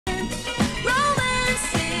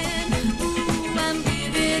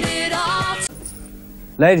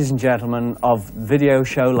Ladies and gentlemen of video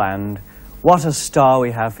show land, what a star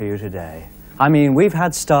we have for you today. I mean, we've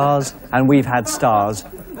had stars and we've had stars,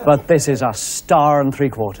 but this is a star and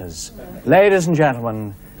 3/4. Ladies and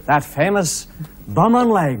gentlemen, that famous bum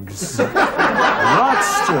on legs, Rod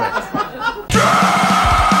Stewart. Death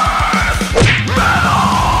metal!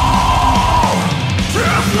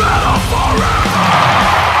 Death metal forever!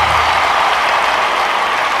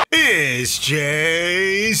 It's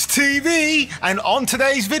Jay's TV, and on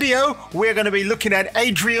today's video we're going to be looking at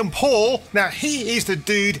Adrian Paul. Now, he is the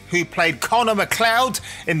dude who played Connor Macleod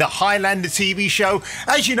in the Highlander TV show.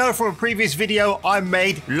 As you know from a previous video I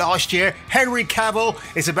made last year, Henry Cavill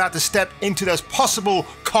is about to step into those possible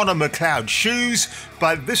Connor Macleod shoes.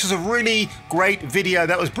 But this is a really great video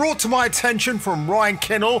that was brought to my attention from Ryan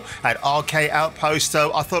Kinnell at RK Outpost,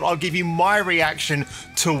 so I thought I'll give you my reaction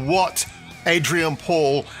to what Adrian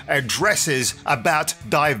Paul addresses about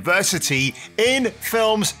diversity in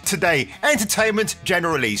films today, entertainment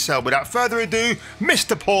generally. So without further ado,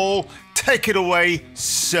 Mr. Paul, take it away,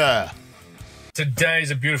 sir. Today is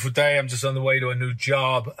a beautiful day. I'm just on the way to a new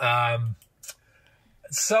job.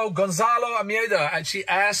 So Gonzalo Amieda actually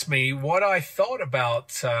asked me what I thought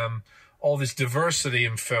about all this diversity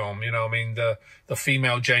in film. You know, I mean, the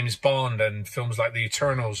female James Bond and films like The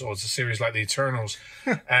Eternals, or it's a series like The Eternals.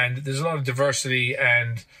 And there's a lot of diversity,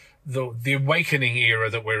 and the awakening era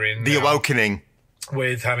that we're in. The awakening.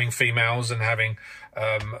 With having females and having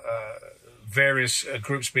various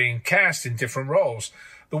groups being cast in different roles.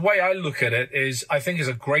 The way I look at it is, I think it's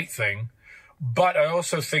a great thing, but I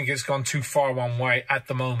also think it's gone too far one way at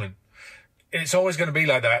the moment. It's always going to be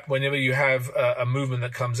like that whenever you have a movement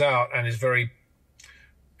that comes out and is very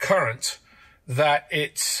current, that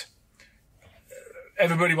it's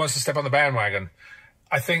everybody wants to step on the bandwagon.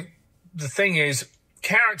 I think the thing is,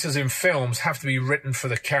 characters in films have to be written for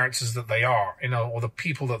the characters that they are, you know, or the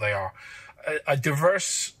people that they are. A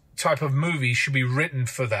diverse type of movie should be written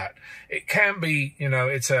for that. It can't be, you know,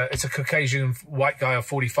 it's a Caucasian white guy of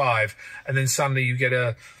 45, and then suddenly you get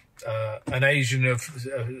an Asian of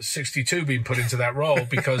 62 being put into that role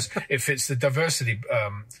because it fits the diversity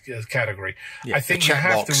category. Yeah, I think you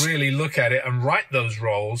have to really look at it and write those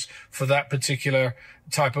roles for that particular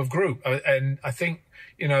type of group. And I think,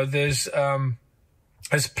 you know, there's a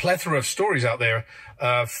plethora of stories out there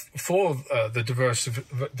for the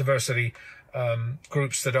diversity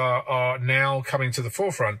groups that are now coming to the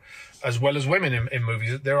forefront, as well as women in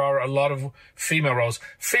movies. There are a lot of female roles.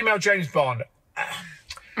 Female James Bond,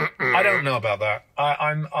 I don't know about that.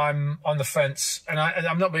 I'm on the fence, and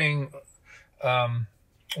I'm not being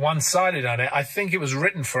one-sided on it. I think it was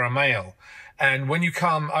written for a male. And when you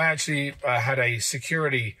come, I actually had a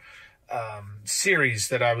security series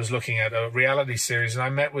that I was looking at, a reality series, and I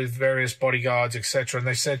met with various bodyguards, etc. And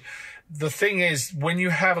they said, the thing is, when you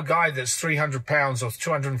have a guy that's 300 pounds or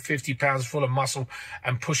 250 pounds full of muscle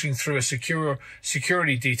and pushing through a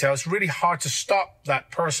security detail, it's really hard to stop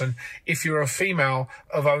that person if you're a female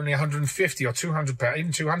of only 150 or 200 pounds,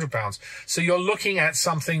 even 200 pounds. So you're looking at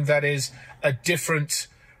something that is a different,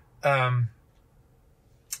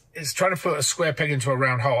 it's trying to put a square peg into a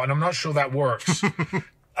round hole, and I'm not sure that works.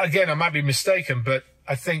 Again, I might be mistaken, but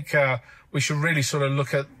I think we should really sort of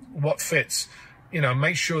look at what fits. You know,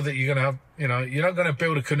 make sure that you're going to have, you know, you're not going to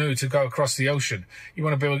build a canoe to go across the ocean. You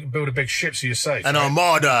want to build a big ship so you're safe. An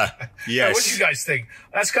armada. Yes. What do you guys think?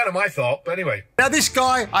 That's kind of my thought, but anyway. Now, this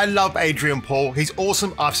guy, I love Adrian Paul. He's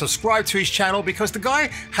awesome. I've subscribed to his channel because the guy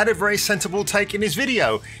had a very sensible take in his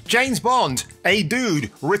video. James Bond, a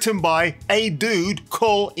dude, written by a dude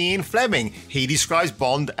called Ian Fleming. He describes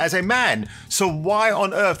Bond as a man. So why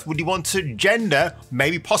on earth would you want to gender,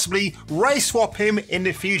 maybe possibly race swap him in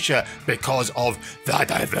the future? Because of the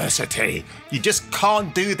diversity. You just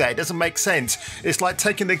can't do that. It doesn't make sense. It's like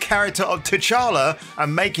taking the character of T'Challa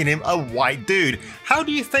and making him a white dude. How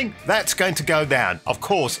do you think that's going to go down? Of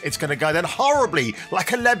course, it's going to go down horribly,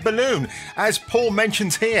 like a lead balloon. As Paul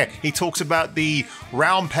mentions here, he talks about the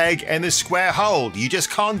round peg and the square hole. You just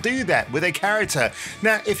can't do that with a character.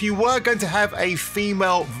 Now, if you were going to have a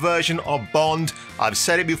female version of Bond, I've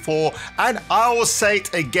said it before, and I will say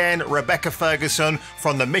it again, Rebecca Ferguson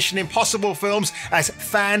from the Mission Impossible films as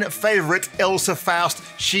fan favorite Ilsa Faust.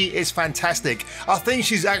 She is fantastic. I think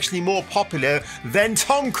she's actually more popular than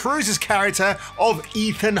Tom Cruise's character of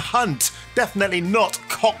Ethan Hunt. Definitely not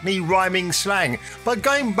Cockney rhyming slang. But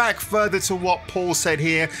going back further to what Paul said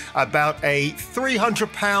here about a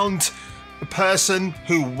 300-pound person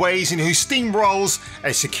who weighs in, who steamrolls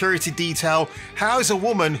a security detail? How is a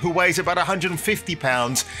woman who weighs about 150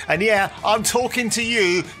 pounds? And yeah, I'm talking to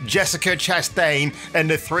you, Jessica Chastain, in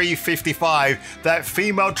the 355, that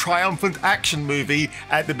female triumphant action movie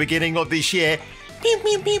at the beginning of this year. Pew,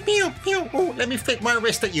 pew, pew, pew, pew. Ooh, let me flick my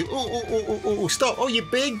wrist at you. Ooh, ooh, ooh, ooh, ooh, stop. Oh, you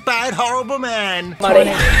big, bad, horrible man.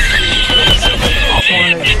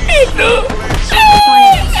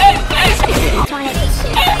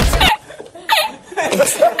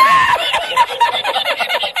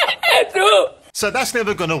 So that's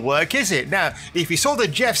never going to work, is it? Now, if you saw the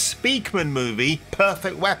Jeff Speakman movie,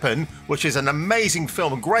 Perfect Weapon, which is an amazing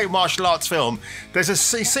film, a great martial arts film, there's a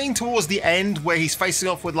scene towards the end where he's facing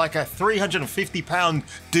off with like a 350-pound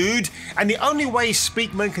dude, and the only way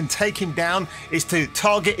Speakman can take him down is to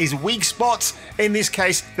target his weak spots. In this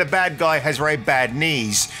case, the bad guy has very bad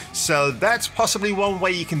knees. So that's possibly one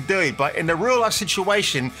way you can do it, but in a real-life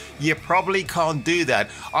situation, you probably can't do that.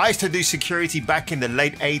 I used to do security back in the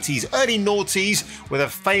late 80s, early noughties, with a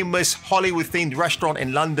famous Hollywood-themed restaurant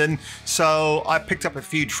in London, so I picked up a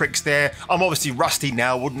few tricks there. I'm obviously rusty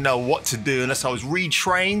now, wouldn't know what to do unless I was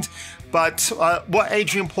retrained. But what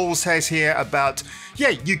Adrian Paul says here about, yeah,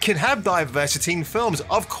 you can have diversity in films.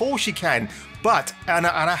 Of course you can. But, and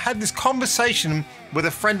I had this conversation with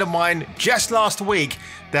a friend of mine just last week,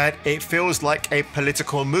 that it feels like a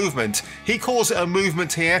political movement. He calls it a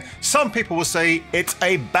movement here. Some people will say it's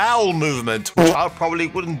a bowel movement, which I probably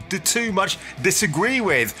wouldn't do too much disagree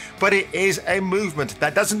with, but it is a movement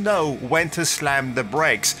that doesn't know when to slam the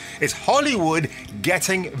brakes. It's Hollywood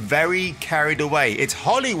getting very carried away. It's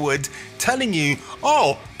Hollywood telling you,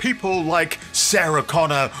 oh, people like Sarah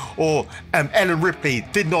Connor or Ellen Ripley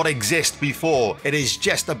did not exist before. It is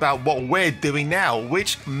just about what we're doing now,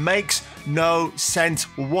 which makes no sense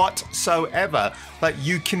whatsoever. Like,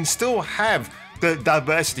 you can still have the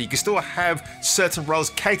diversity, you can still have certain roles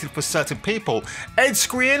catered for certain people. Ed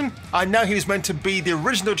Skrein, I know he was meant to be the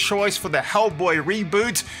original choice for the Hellboy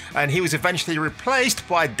reboot, and he was eventually replaced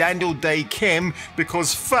by Daniel Day Kim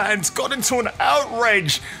because fans got into an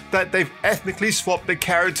outrage that they've ethnically swapped the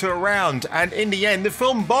character around, and in the end the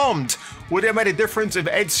film bombed. Would it have made a difference if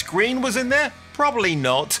Ed Skrein was in there? Probably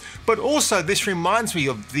not. But also, this reminds me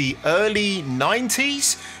of the early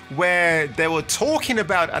 90s where they were talking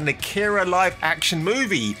about an Akira live action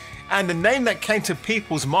movie, and the name that came to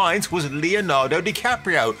people's minds was Leonardo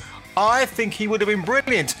DiCaprio. I think he would have been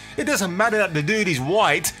brilliant. It doesn't matter that the dude is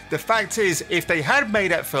white. The fact is, if they had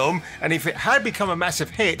made that film and if it had become a massive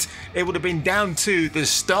hit, it would have been down to the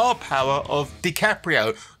star power of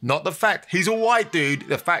DiCaprio, not the fact he's a white dude.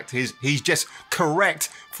 The fact is, he's just correct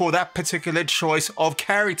for that particular choice of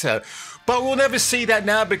character. But we'll never see that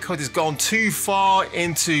now because it's gone too far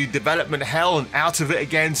into development hell and out of it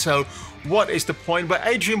again. So what is the point? But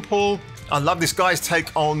Adrian Paul, I love this guy's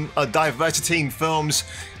take on diversity in films,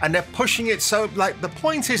 and they're pushing it. So, like, the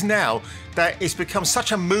point is now that it's become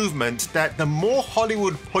such a movement that the more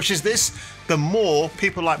Hollywood pushes this, the more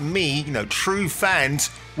people like me, you know, true fans,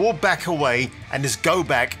 will back away and just go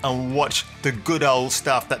back and watch the good old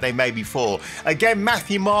stuff that they made before. Again,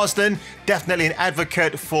 Matthew Marsden, definitely an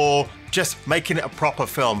advocate for just making it a proper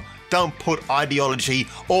film. Don't put ideology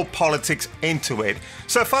or politics into it.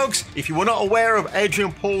 So folks, if you were not aware of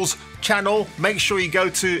Adrian Paul's channel, make sure you go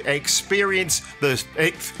to experience the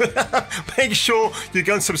make sure you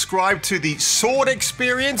go and subscribe to the Sword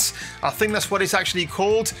Experience. I think that's what it's actually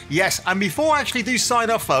called. Yes, and before I actually do sign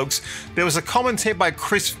off, folks, there was a comment here by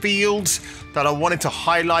Chris Fields that I wanted to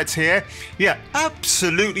highlight here. Yeah,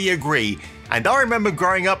 absolutely agree. And I remember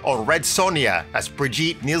growing up on Red Sonja. That's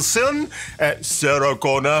Brigitte Nielsen. Sarah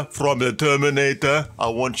Connor from the Terminator. I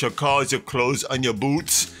want your cars, your clothes, and your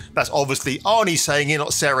boots. That's obviously Arnie saying it,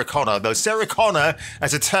 not Sarah Connor. Though Sarah Connor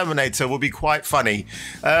as a Terminator would be quite funny.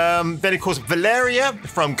 Then, of course, Valeria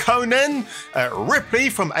from Conan. Ripley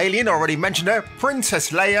from Alien, already mentioned her.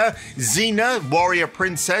 Princess Leia. Xena, warrior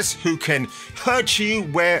princess, who can hurt you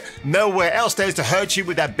where nowhere else there is to hurt you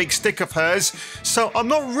with that big stick of hers. So I'm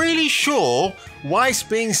not really sure why it's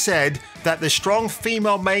being said that the strong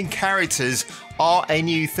female main characters are a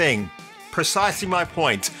new thing. Precisely my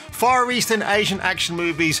point. Far Eastern Asian action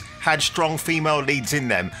movies had strong female leads in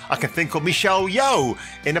them. I can think of Michelle Yeoh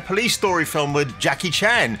in a police story film with Jackie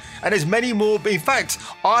Chan, and there's many more. In fact,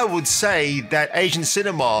 I would say that Asian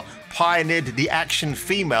cinema pioneered the action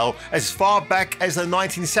female as far back as the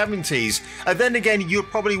 1970s. And then again, you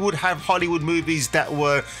probably would have Hollywood movies that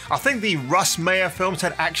were, I think the Russ Meyer films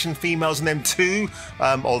had action females in them too,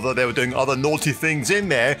 although they were doing other naughty things in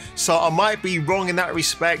there. So I might be wrong in that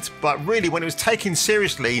respect, but really when it was taken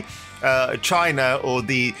seriously, China or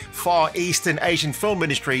the Far Eastern Asian film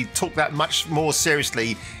industry took that much more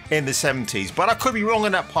seriously in the 70s. But I could be wrong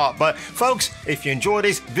on that part. But folks, if you enjoyed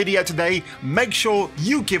this video today, make sure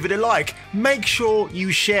you give it a like, make sure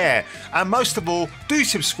you share, and most of all, do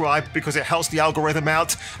subscribe because it helps the algorithm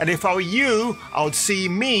out. And if I were you, I would see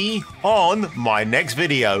me on my next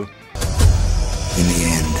video. In the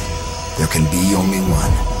end, there can be only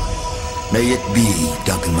one. May it be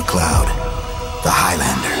Duncan Macleod, the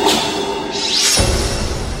Highlander.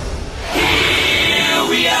 Here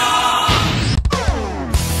we are!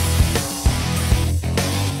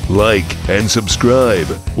 Like and subscribe,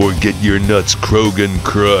 or get your nuts Krogan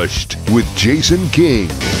crushed with Jason King.